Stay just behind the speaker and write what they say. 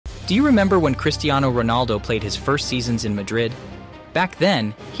Do you remember when Cristiano Ronaldo played his first seasons in Madrid? Back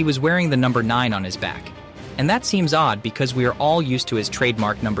then, he was wearing the number 9 on his back. And that seems odd because we are all used to his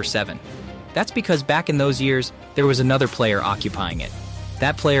trademark number 7. That's because back in those years, there was another player occupying it.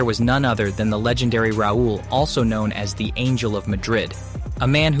 That player was none other than the legendary Raul, also known as the Angel of Madrid, a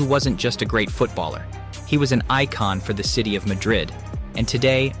man who wasn't just a great footballer. He was an icon for the city of Madrid. And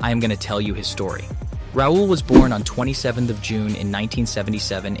today, I am going to tell you his story. Raul was born on 27th of June in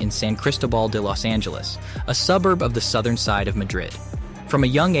 1977 in San Cristobal de Los Angeles, a suburb of the southern side of Madrid. From a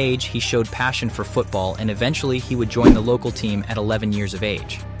young age, he showed passion for football, and eventually he would join the local team at 11 years of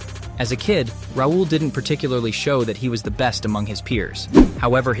age. As a kid, Raul didn't particularly show that he was the best among his peers.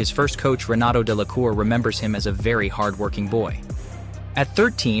 However, his first coach, Renato de la Cour, remembers him as a very hard-working boy. At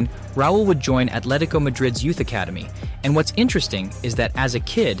 13, Raul would join Atletico Madrid's youth academy, and what's interesting is that as a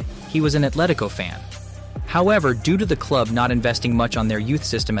kid, he was an Atletico fan. However, due to the club not investing much on their youth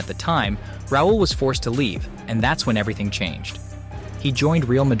system at the time, Raul was forced to leave, and that's when everything changed. He joined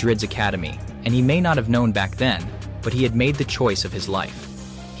Real Madrid's academy, and he may not have known back then, but he had made the choice of his life.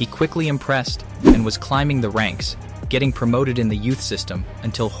 He quickly impressed and was climbing the ranks, getting promoted in the youth system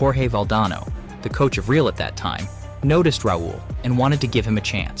until Jorge Valdano, the coach of Real at that time, noticed Raul and wanted to give him a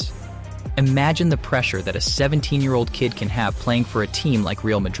chance. Imagine the pressure that a 17-year-old kid can have playing for a team like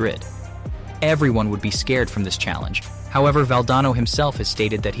Real Madrid. Everyone would be scared from this challenge. However, Valdano himself has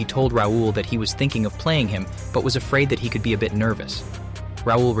stated that he told Raul that he was thinking of playing him, but was afraid that he could be a bit nervous.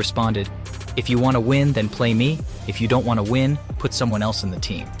 Raul responded, "If you want to win, then play me. If you don't want to win, put someone else in the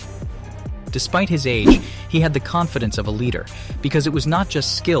team." Despite his age, he had the confidence of a leader, because it was not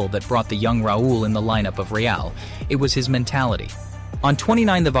just skill that brought the young Raul in the lineup of Real, it was his mentality. On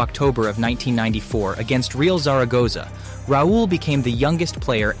 29th of October of 1994 against Real Zaragoza, Raul became the youngest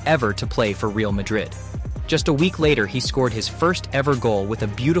player ever to play for Real Madrid. Just a week later, he scored his first ever goal with a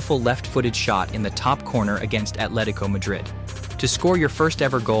beautiful left-footed shot in the top corner against Atletico Madrid. To score your first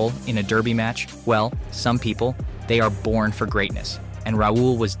ever goal in a derby match, well, some people, they are born for greatness, and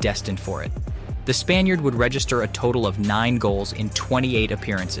Raul was destined for it. The Spaniard would register a total of 9 goals in 28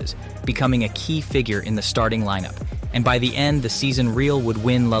 appearances, becoming a key figure in the starting lineup, and by the end, the season Real would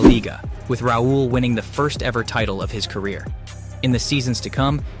win La Liga, with Raul winning the first ever title of his career. In the seasons to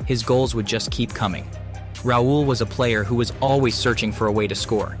come, his goals would just keep coming. Raul was a player who was always searching for a way to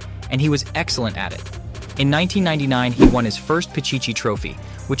score, and he was excellent at it. In 1999, he won his first Pichichi Trophy,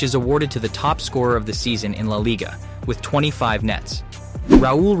 which is awarded to the top scorer of the season in La Liga, with 25 nets.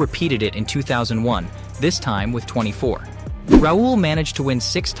 Raul repeated it in 2001, this time with 24. Raul managed to win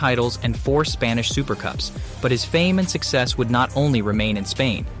 6 titles and 4 Spanish Super Cups, but his fame and success would not only remain in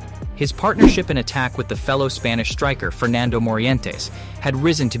Spain. His partnership in attack with the fellow Spanish striker Fernando Morientes had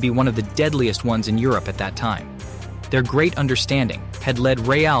risen to be one of the deadliest ones in Europe at that time. Their great understanding had led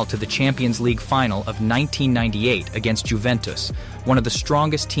Real to the Champions League final of 1998 against Juventus, one of the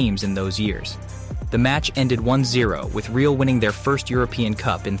strongest teams in those years. The match ended 1-0, with Real winning their first European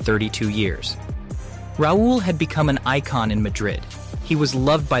Cup in 32 years. Raul had become an icon in Madrid. He was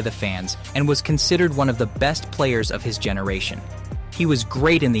loved by the fans and was considered one of the best players of his generation. He was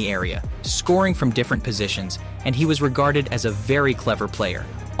great in the area, scoring from different positions, and he was regarded as a very clever player,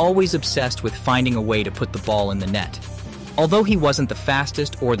 always obsessed with finding a way to put the ball in the net. Although he wasn't the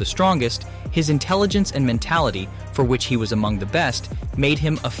fastest or the strongest, his intelligence and mentality, for which he was among the best, made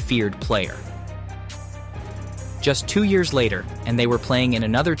him a feared player. Just 2 years later, and they were playing in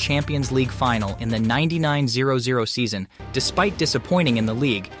another Champions League final in the 99-00 season, despite disappointing in the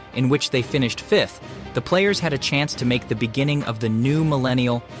league, in which they finished 5th, the players had a chance to make the beginning of the new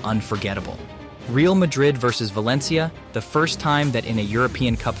millennial unforgettable. Real Madrid versus Valencia, the first time that in a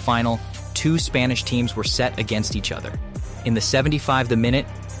European Cup final, 2 Spanish teams were set against each other. In the 75th minute,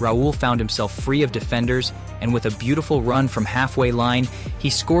 Raul found himself free of defenders, and with a beautiful run from halfway line, he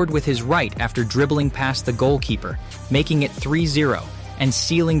scored with his right after dribbling past the goalkeeper, making it 3-0 and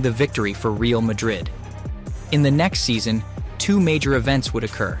sealing the victory for Real Madrid. In the next season, 2 major events would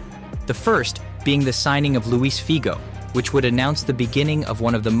occur. The first being the signing of Luis Figo, which would announce the beginning of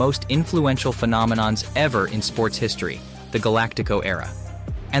one of the most influential phenomenons ever in sports history, the Galactico era.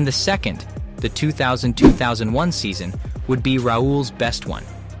 And the second, the 2000-2001 season, would be Raul's best one.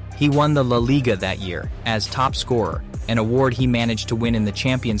 He won the La Liga that year as top scorer, an award he managed to win in the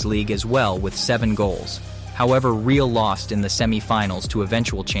Champions League as well with 7 goals. However, Real lost in the semi-finals to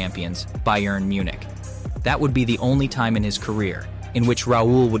eventual champions, Bayern Munich. That would be the only time in his career in which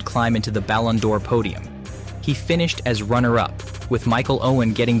Raul would climb into the Ballon d'Or podium. He finished as runner-up, with Michael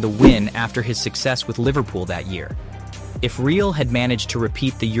Owen getting the win after his success with Liverpool that year. If Real had managed to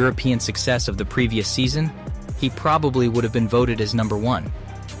repeat the European success of the previous season, he probably would have been voted as number 1.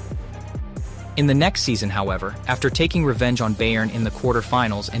 In the next season, however, after taking revenge on Bayern in the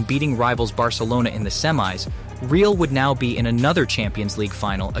quarterfinals and beating rivals Barcelona in the semis, Real would now be in another Champions League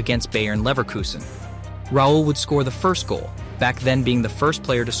final against Bayern Leverkusen. Raul would score the first goal, back then being the first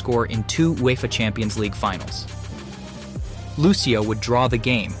player to score in 2 UEFA Champions League finals. Lucio would draw the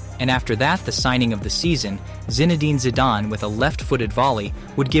game, and after that, the signing of the season, Zinedine Zidane with a left-footed volley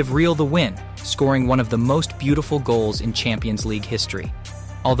would give Real the win, scoring one of the most beautiful goals in Champions League history.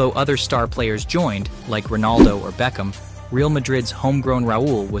 Although other star players joined, like Ronaldo or Beckham, Real Madrid's homegrown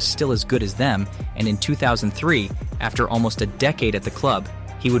Raul was still as good as them, and in 2003, after almost a decade at the club,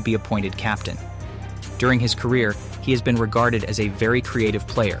 he would be appointed captain. During his career, he has been regarded as a very creative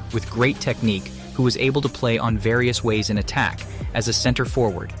player with great technique who was able to play on various ways in attack, as a center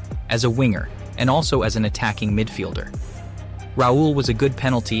forward, as a winger, and also as an attacking midfielder. Raul was a good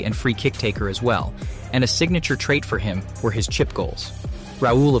penalty and free kick taker as well, and a signature trait for him were his chip goals.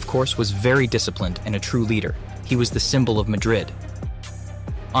 Raul, of course, was very disciplined and a true leader. He was the symbol of Madrid.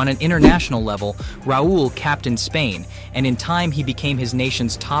 On an international level, Raul captained Spain, and in time he became his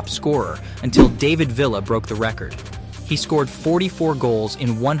nation's top scorer until David Villa broke the record. He scored 44 goals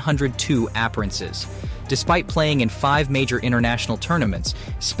in 102 appearances. Despite playing in 5 major international tournaments,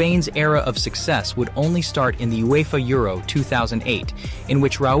 Spain's era of success would only start in the UEFA Euro 2008, in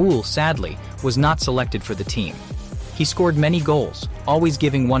which Raul, sadly, was not selected for the team. He scored many goals, always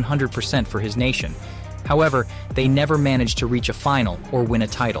giving 100% for his nation. However, they never managed to reach a final or win a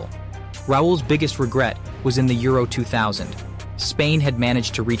title. Raul's biggest regret was in the Euro 2000. Spain had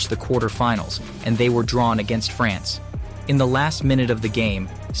managed to reach the quarterfinals, and they were drawn against France. In the last minute of the game,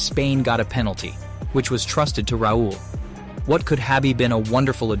 Spain got a penalty, which was trusted to Raul. What could have been a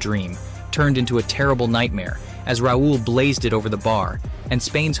wonderful dream turned into a terrible nightmare as Raul blazed it over the bar, and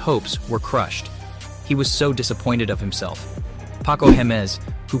Spain's hopes were crushed. He was so disappointed of himself. Paco Gémez,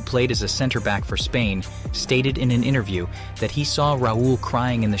 who played as a center-back for Spain, stated in an interview that he saw Raul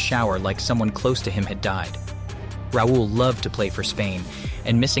crying in the shower like someone close to him had died. Raul loved to play for Spain,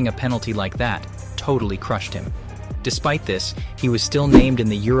 and missing a penalty like that totally crushed him. Despite this, he was still named in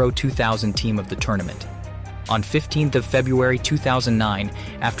the Euro 2000 team of the tournament. On 15th of February 2009,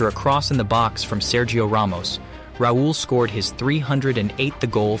 after a cross in the box from Sergio Ramos, Raul scored his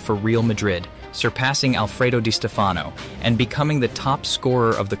 308th goal for Real Madrid, surpassing Alfredo Di Stefano and becoming the top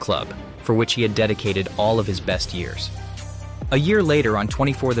scorer of the club, for which he had dedicated all of his best years. A year later, on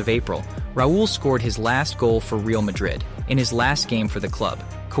 24th of April, Raul scored his last goal for Real Madrid in his last game for the club,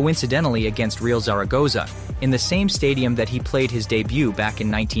 coincidentally against Real Zaragoza, in the same stadium that he played his debut back in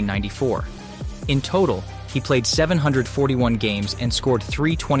 1994. In total, he played 741 games and scored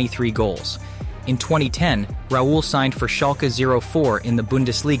 323 goals. In 2010, Raul signed for Schalke 04 in the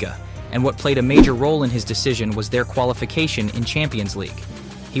Bundesliga, and what played a major role in his decision was their qualification in Champions League.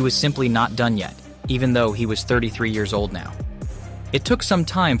 He was simply not done yet, even though he was 33 years old now. It took some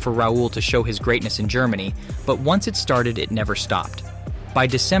time for Raul to show his greatness in Germany, but once it started, it never stopped. By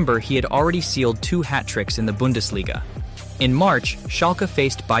December, he had already sealed 2 hat-tricks in the Bundesliga. In March, Schalke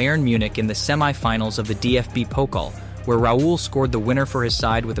faced Bayern Munich in the semi-finals of the DFB Pokal, where Raul scored the winner for his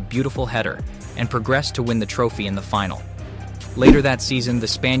side with a beautiful header and progressed to win the trophy in the final. Later that season, the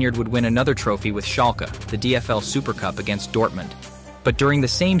Spaniard would win another trophy with Schalke, the DFL Super Cup against Dortmund. But during the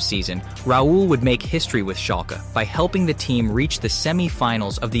same season, Raul would make history with Schalke by helping the team reach the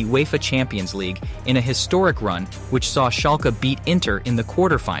semi-finals of the UEFA Champions League in a historic run which saw Schalke beat Inter in the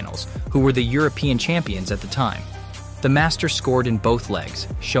quarterfinals, who were the European champions at the time. The master scored in both legs,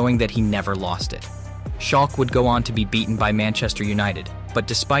 showing that he never lost it. Schalke would go on to be beaten by Manchester United, but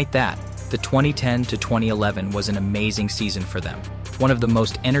despite that, the 2010 to 2011 was an amazing season for them, one of the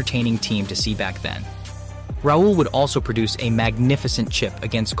most entertaining teams to see back then. Raul would also produce a magnificent chip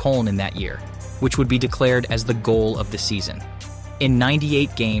against Köln in that year, which would be declared as the goal of the season. In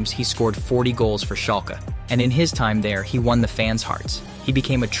 98 games, he scored 40 goals for Schalke, and in his time there, he won the fans' hearts. He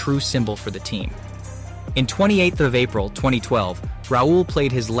became a true symbol for the team. In 28th of April 2012, Raul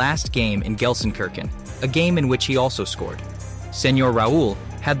played his last game in Gelsenkirchen, a game in which he also scored. Señor Raul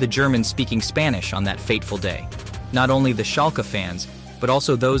had the Germans speaking Spanish on that fateful day. Not only the Schalke fans, but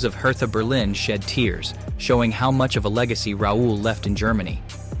also those of Hertha Berlin shed tears, showing how much of a legacy Raul left in Germany.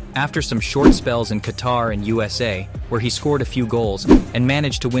 After some short spells in Qatar and USA, where he scored a few goals and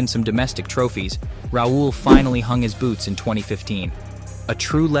managed to win some domestic trophies, Raul finally hung his boots in 2015. A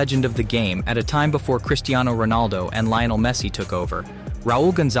true legend of the game at a time before Cristiano Ronaldo and Lionel Messi took over,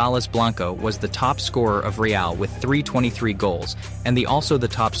 Raul Gonzalez Blanco was the top scorer of Real with 323 goals and also the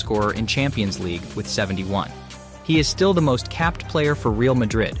top scorer in Champions League with 71. He is still the most capped player for Real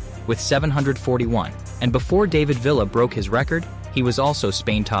Madrid with 741, and before David Villa broke his record, he was also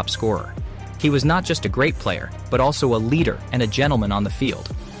Spain top scorer. He was not just a great player, but also a leader and a gentleman on the field.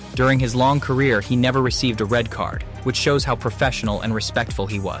 During his long career, he never received a red card, which shows how professional and respectful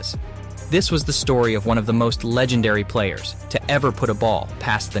he was. This was the story of one of the most legendary players to ever put a ball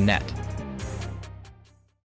past the net.